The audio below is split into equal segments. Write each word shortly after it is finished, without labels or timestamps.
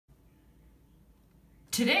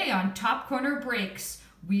Today on Top Corner Breaks,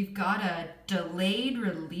 we've got a delayed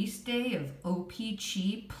release day of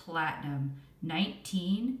O-Pee-Chee Platinum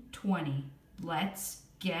 1920. Let's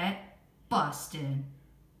get bustin'.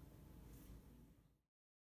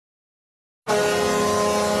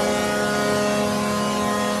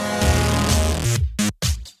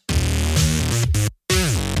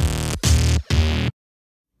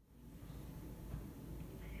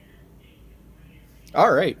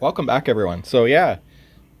 All right, welcome back, everyone. So yeah,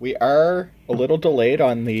 we are a little delayed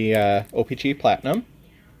on the O-Pee-Chee Platinum.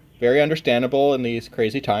 Very understandable in these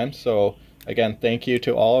crazy times. So again, thank you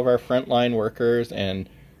to all of our frontline workers and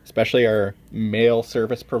especially our mail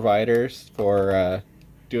service providers for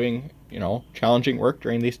doing, challenging work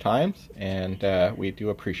during these times. And we do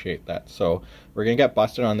appreciate that. So we're gonna get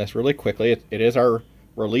busted on this really quickly. It is our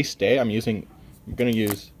release day. I'm gonna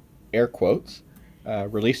use air quotes.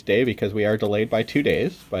 Release day because we are delayed by 2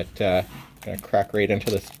 days, but gonna crack right into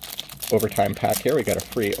this overtime pack here. We got a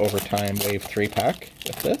free overtime wave 3 pack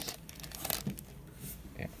with this.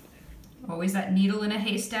 Yeah. Always that needle in a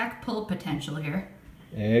haystack pull potential here.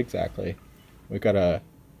 Exactly. We've got a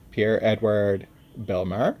Pierre-Edouard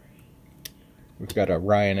Bellemare. We've got a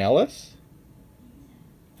Ryan Ellis.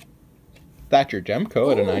 Stature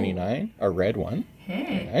Gemco at a 99, a red one.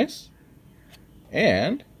 Hey. Nice.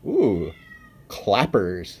 And, ooh,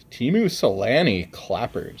 clappers. Teemu Selanne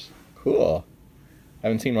clappers. Cool.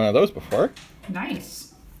 Haven't seen one of those before.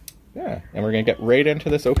 Nice. Yeah, and we're going to get right into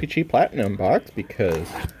this O-Pee-Chee Platinum box because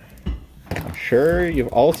I'm sure you've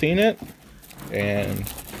all seen it.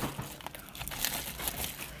 And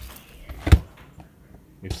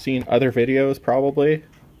you've seen other videos probably.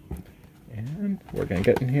 And we're going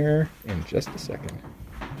to get in here in just a second.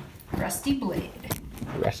 Rusty blade.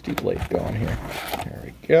 Rusty blade going here. There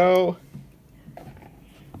we go.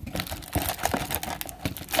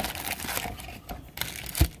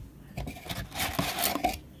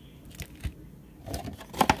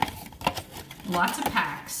 Lots of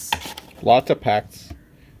packs. Lots of packs.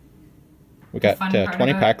 We got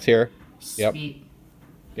 20 packs here. Sweet.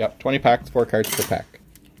 Yep, 20 packs, 4 cards per pack.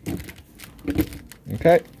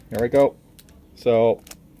 Okay, here we go. So,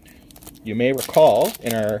 you may recall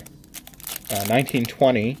in our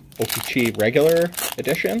 1920 O-Pee-Chee regular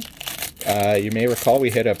edition, you may recall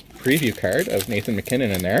we hit a preview card of Nathan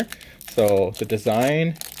MacKinnon in there. So, the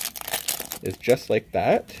design is just like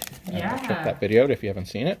that. Yeah. Check that video out if you haven't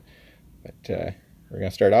seen it. But we're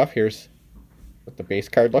going to start off. Here's what the base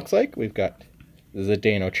card looks like. We've got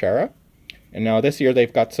Zdeno Chara. And now this year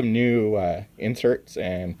they've got some new inserts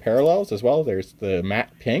and parallels as well. There's the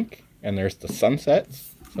matte pink and there's the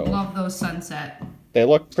sunsets. So love those sunset. They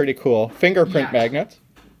look pretty cool. Fingerprint magnets.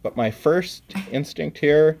 But my first instinct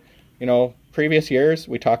here, previous years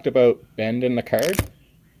we talked about bend in the card.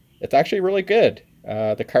 It's actually really good.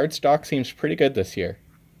 The card stock seems pretty good this year.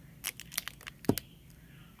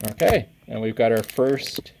 Okay, and we've got our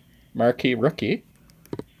first marquee rookie.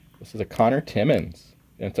 This is a Connor Timmins,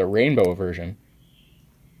 and it's a rainbow version.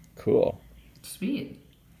 Cool. Sweet.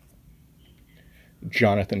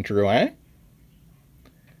 Jonathan Drouin.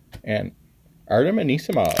 And Artem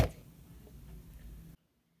Anisimov.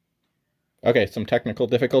 Okay, some technical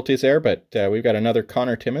difficulties there, but we've got another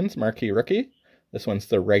Connor Timmins marquee rookie. This one's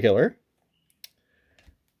the regular.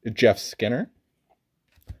 Jeff Skinner.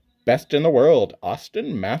 Best in the world,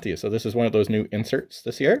 Austin Matthews. So this is one of those new inserts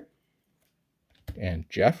this year. And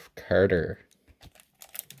Jeff Carter.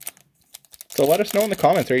 So let us know in the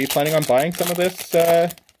comments. Are you planning on buying some of this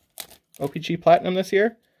O-Pee-Chee Platinum this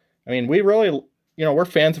year? I mean, we really, we're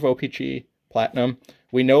fans of O-Pee-Chee Platinum.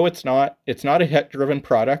 We know it's not a hit-driven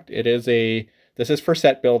product. This is for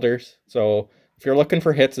set builders. So if you're looking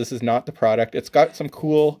for hits, this is not the product. It's got some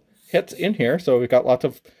cool hits in here. So we've got lots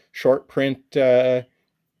of short print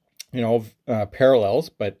parallels,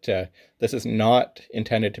 but this is not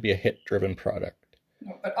intended to be a hit-driven product.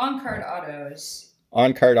 No, but on-card autos.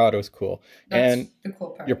 On-card auto is cool. That's the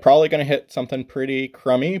cool part. You're probably going to hit something pretty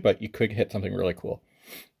crummy, but you could hit something really cool.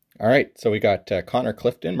 All right, so we got Connor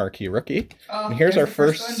Clifton, marquee rookie. Oh, and here's our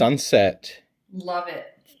first sunset. Love it.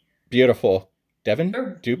 Beautiful. Devin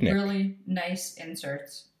They're Dubnyk. Really nice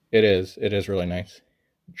inserts. It is. It is really nice.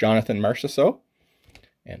 Jonathan Marchessault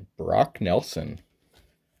and Brock Nelson.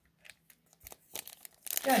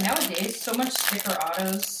 Yeah, nowadays, so much sticker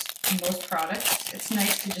autos in most products. It's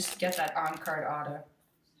nice to just get that on-card auto.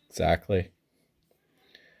 Exactly.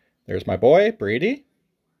 There's my boy, Brady.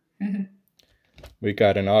 We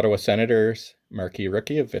got an Ottawa Senators marquee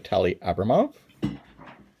rookie of Vitaly Abramov.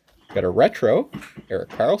 Got a retro, Erik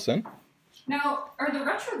Karlsson. Now, are the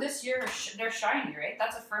retro this year, they're shiny, right?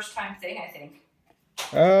 That's a first-time thing, I think.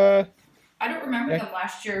 I don't remember the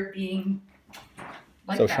last year being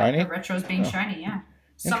like so that. shiny? The retros being shiny, yeah.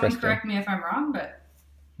 Someone correct me if I'm wrong, but...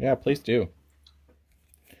 Yeah, please do.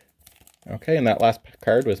 Okay, and that last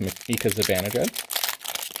card was Mika Zibanejad.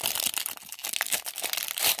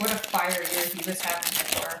 What a fire year he was having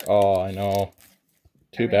before. Oh, I know.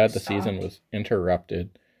 Too bad the season was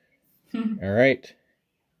interrupted. All right.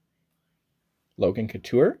 Logan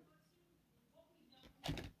Couture.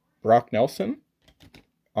 Brock Nelson.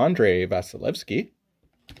 Andrei Vasilevsky.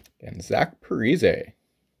 And Zach Parise.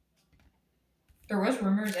 There was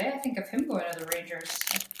rumors, I think, of him going to the Rangers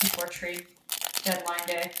before trade deadline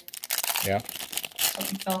day. Yeah.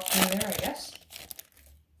 Something fell through there, I guess.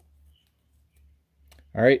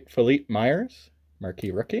 All right, Philippe Myers,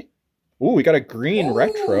 marquee rookie. Ooh, we got a green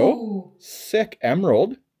retro. Sick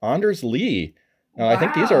emerald. Anders Lee. Now, I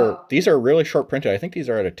think these are really short printed. I think these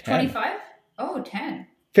are at a 10. 25? Oh, 10.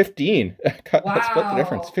 15. Split the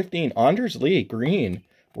difference. 15. Anders Lee, green,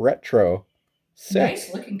 retro. Sick.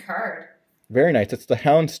 Nice looking card. Very nice. It's the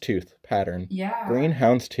houndstooth pattern. Yeah. Green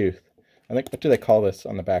houndstooth. I think, what do they call this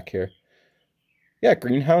on the back here? Yeah,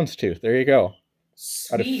 green houndstooth. There you go.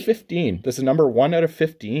 Sweet. Out of 15. This is number 1 out of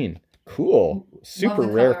 15. Cool. Super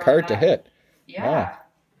rare card to hit. Yeah.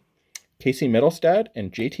 Casey Middlestad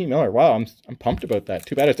and JT Miller. Wow, I'm pumped about that.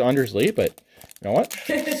 Too bad it's Anders Lee, but you know what?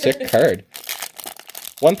 Sick card.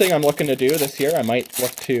 One thing I'm looking to do this year, I might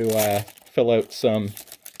look to fill out some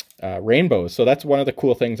rainbows. So that's one of the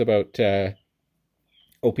cool things about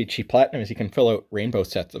O-Pee-Chee Platinum is you can fill out rainbow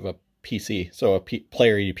sets of a PC. So a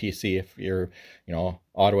player UPC, if you're,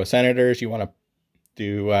 Ottawa Senators, you want to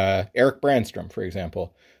do Eric Brandstrom, for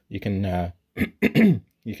example, you can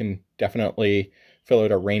you can definitely fill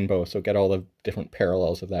out a rainbow, so get all the different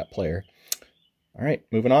parallels of that player. All right,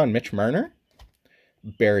 moving on. Mitch Marner,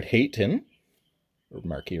 Barrett Hayton,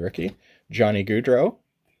 marquee rookie, Johnny Gaudreau,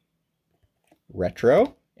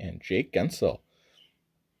 retro, and Jake Gensel.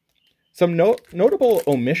 Some notable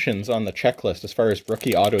omissions on the checklist as far as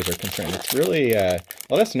rookie autos are concerned. It's really, let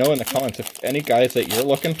us know in the comments if any guys that you're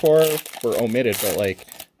looking for were omitted, but like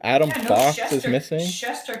Adam Fox is missing.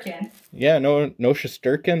 Shesterkin. Yeah, no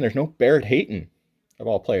Shesterkin. There's no Barrett Hayton, of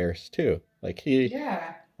all players, too. Like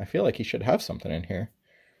I feel like he should have something in here.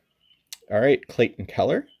 All right, Clayton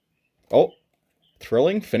Keller. Oh,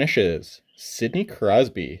 thrilling finishes. Sidney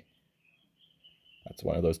Crosby. That's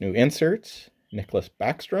one of those new inserts. Nicholas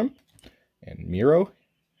Backstrom. And Miro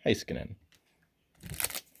Heiskanen.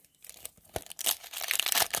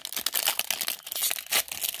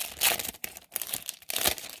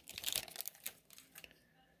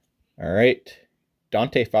 All right.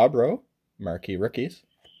 Dante Fabro, marquee rookies.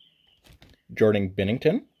 Jordan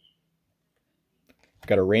Binnington.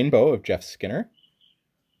 Got a rainbow of Jeff Skinner.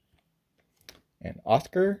 And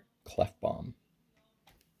Oscar Klefbom.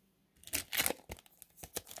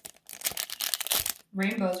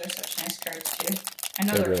 Rainbows are such nice cards, too. I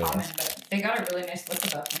know they're really common, but they got a really nice look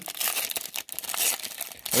about them.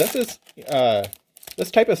 This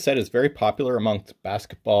type of set is very popular amongst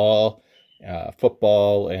basketball,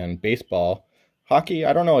 football, and baseball. Hockey,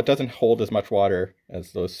 I don't know, it doesn't hold as much water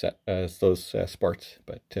as those sports,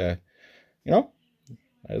 but that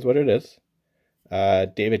is what it is.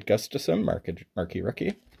 David Gustafson, marquee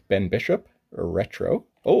rookie. Ben Bishop, retro.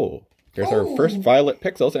 Oh, there's our first Violet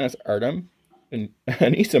Pixels, and it's Artem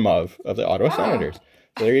Anisimov of the Ottawa Senators.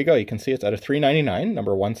 So there you go. You can see it's out of 399,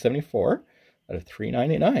 number 174, out of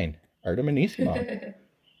 399. Artem Anisimov. There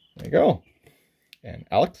you go. And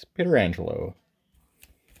Alex Pietrangelo.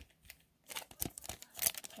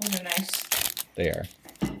 Those are nice. They are.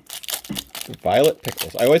 Violet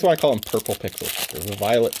Pixels. I always want to call them purple pixels. They're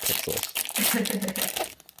Violet Pixels.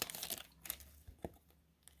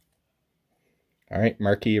 All right,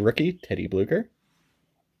 marquee rookie, Teddy Bluger.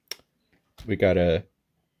 We got a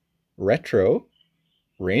retro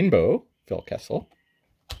rainbow, Phil Kessel,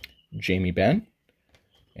 Jamie Benn,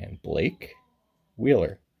 and Blake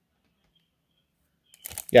Wheeler.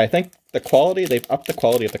 Yeah, I think they've upped the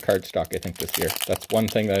quality of the card stock, I think, this year. That's one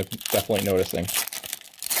thing that I'm definitely noticing.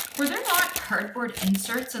 Were there not cardboard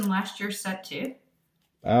inserts in last year's set, too?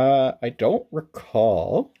 I don't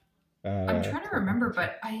recall. I'm trying to remember,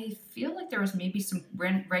 but I feel like there was maybe some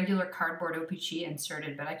regular cardboard O-Pee-Chee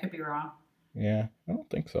inserted, but I could be wrong. Yeah, I don't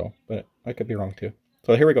think so, but I could be wrong too.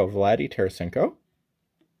 So here we go. Vladdy Tarasenko.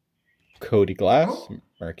 Cody Glass,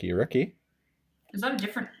 marquee rookie. Is that a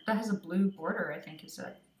different... That has a blue border, I think, is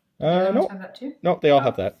that... No. Have that too? No, they all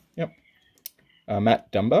have that. Yep.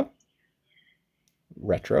 Matt Dumba.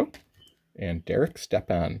 Retro. And Derek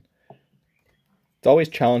Stepan. It's always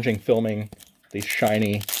challenging filming these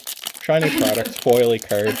shiny products, foily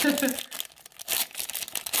cards.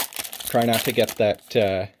 Try not to get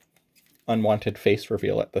that unwanted face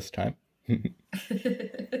reveal at this time. We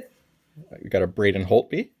got a Braden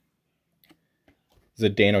Holtby,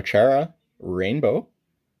 Zdeno Chara, Rainbow,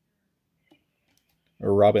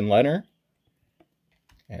 Robin Leonard,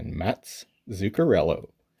 and Mats Zuccarello.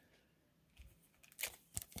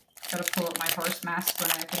 Gotta pull up my horse mask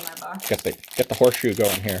when I open my box. Get the horseshoe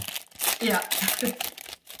going here. Yeah.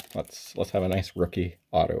 Let's have a nice rookie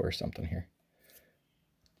auto or something here.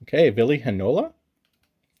 Okay, Ville Heinola,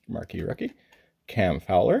 marquee rookie, Cam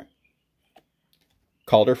Fowler,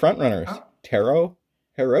 Calder frontrunners, Taro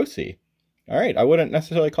Hirose. All right, I wouldn't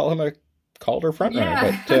necessarily call him a Calder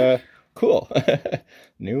frontrunner, but cool.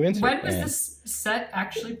 New insert. When was this set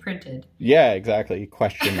actually printed? Yeah, exactly.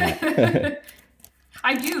 Question that.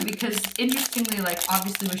 I do, because interestingly, like,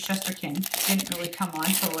 obviously with Chesterkin, didn't really come on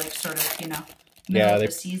till, like, sort of, you know, middle of the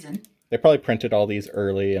season. They probably printed all these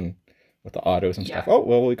early and with the autos and stuff. Oh,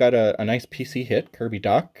 well, we got a nice PC hit. Kirby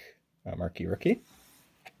Doc, marquee rookie.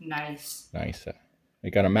 Nice. Nice.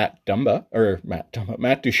 We got a Matt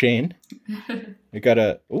Duchene. We got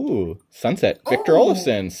a, Sunset. Victor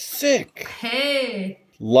Olofsson. Sick. Hey.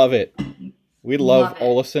 Love it. We love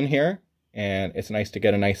Olofsson here, and it's nice to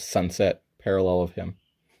get a nice Sunset parallel of him.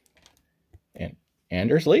 And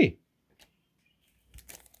Anders Lee.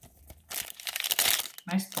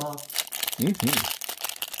 Nice pull.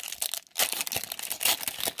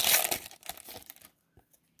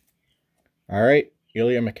 All right,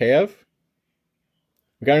 Ilya Mikheyev.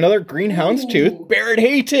 We got another green houndstooth, Barrett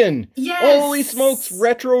Hayton. Yes. Holy smokes,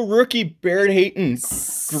 retro rookie Barrett Hayton.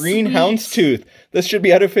 Green houndstooth. This should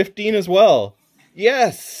be out of 15 as well.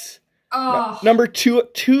 Yes. Oh. Number two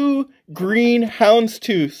green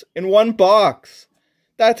houndstooths in one box.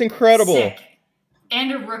 That's incredible. Sick.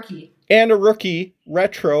 And a rookie. And a rookie,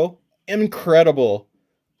 retro, incredible.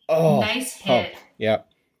 Oh, nice hit. Yep.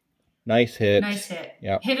 Nice hit. Nice hit.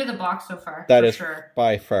 Yep. Hit of the box so far. That is sure.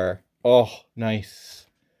 By far. Oh, nice.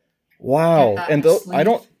 Wow. And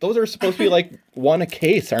those are supposed to be like one a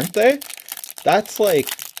case, aren't they? That's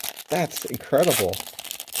incredible.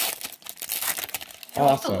 I'll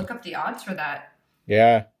have to look up the odds for that.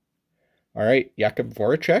 Yeah. All right. Jakub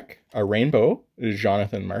Voracek, a rainbow is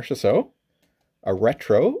Jonathan Marchessault, a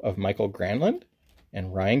retro of Michael Granlund,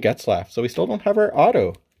 and Ryan Getzlaff. So we still don't have our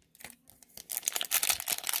auto.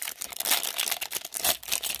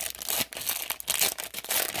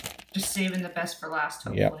 Just saving the best for last,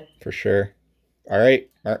 hopefully. Yeah, for sure. All right,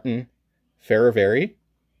 Martin Ferraveri.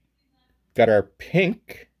 Got our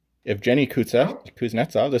pink Evgeny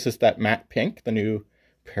Kuznetsov. This is that matte pink, the new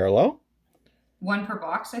parallel. One per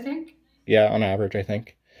box, I think. Yeah, on average, I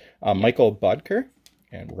think. Michael Bodker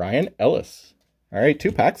and Ryan Ellis. All right,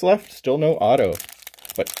 2 packs left. Still no auto.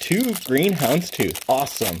 But 2 green houndstooth.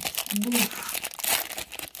 Awesome.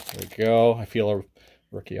 There we go. I feel a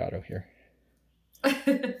rookie auto here.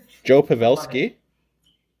 Joe Pavelski.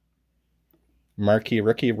 Marquee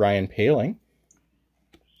rookie Ryan Poehling.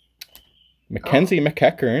 Mackenzie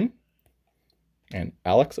McEachern. And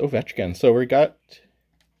Alex Ovechkin. So we got...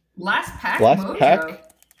 Last pack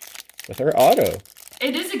with our auto.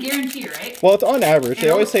 It is a guarantee, right? Well, it's on average. They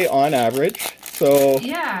always say on average. So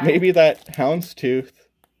maybe that houndstooth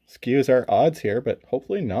skews our odds here, but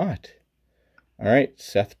hopefully not. All right,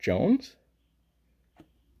 Seth Jones.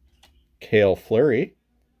 Cale Fleury.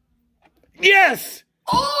 Yes!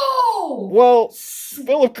 Oh! Well,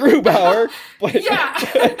 Philip Grubauer, but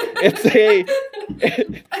it's a...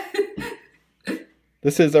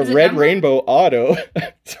 This is a red rainbow auto.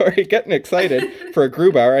 Sorry, getting excited for a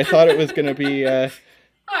Grubauer. I thought it was going to be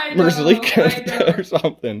Merzlika or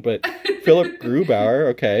something, but Philip Grubauer,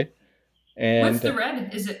 okay. And what's the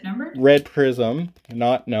red? Is it numbered? Red Prism,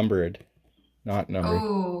 not numbered. Not numbered.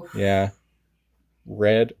 Oh. Yeah.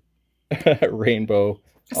 Red rainbow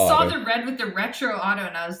I saw the red with the retro auto,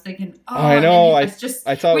 and I was thinking, oh, I know. I thought it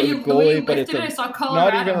was a when goalie, you but it's I saw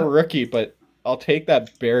Colorado. not even a rookie, but I'll take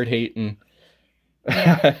that Barrett Hayton.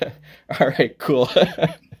 Yeah. All right, cool.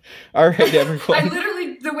 All right, everyone. I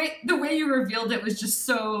literally, the way you revealed it was just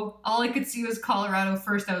so, all I could see was Colorado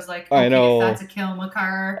first. I was like, okay, I know. if that's a Kale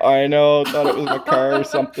McCarr. I know, thought it was McCarr or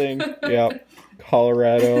something. Yeah,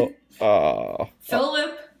 Colorado.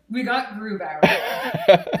 Philip, we got Grubauer.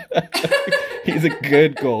 He's a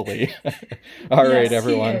good goalie. All right,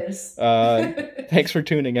 everyone. He is. Thanks for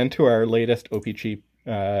tuning in to our latest O-Pee-Chee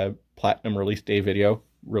Platinum Release Day video.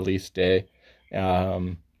 Release Day.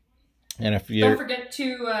 And if you don't forget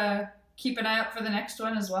to keep an eye out for the next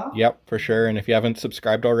one as well. Yep, for sure. And if you haven't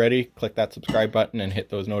subscribed already, click that subscribe button and hit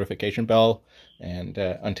those notification bell. And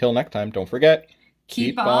until next time, don't forget,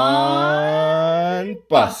 keep on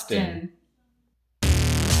busting.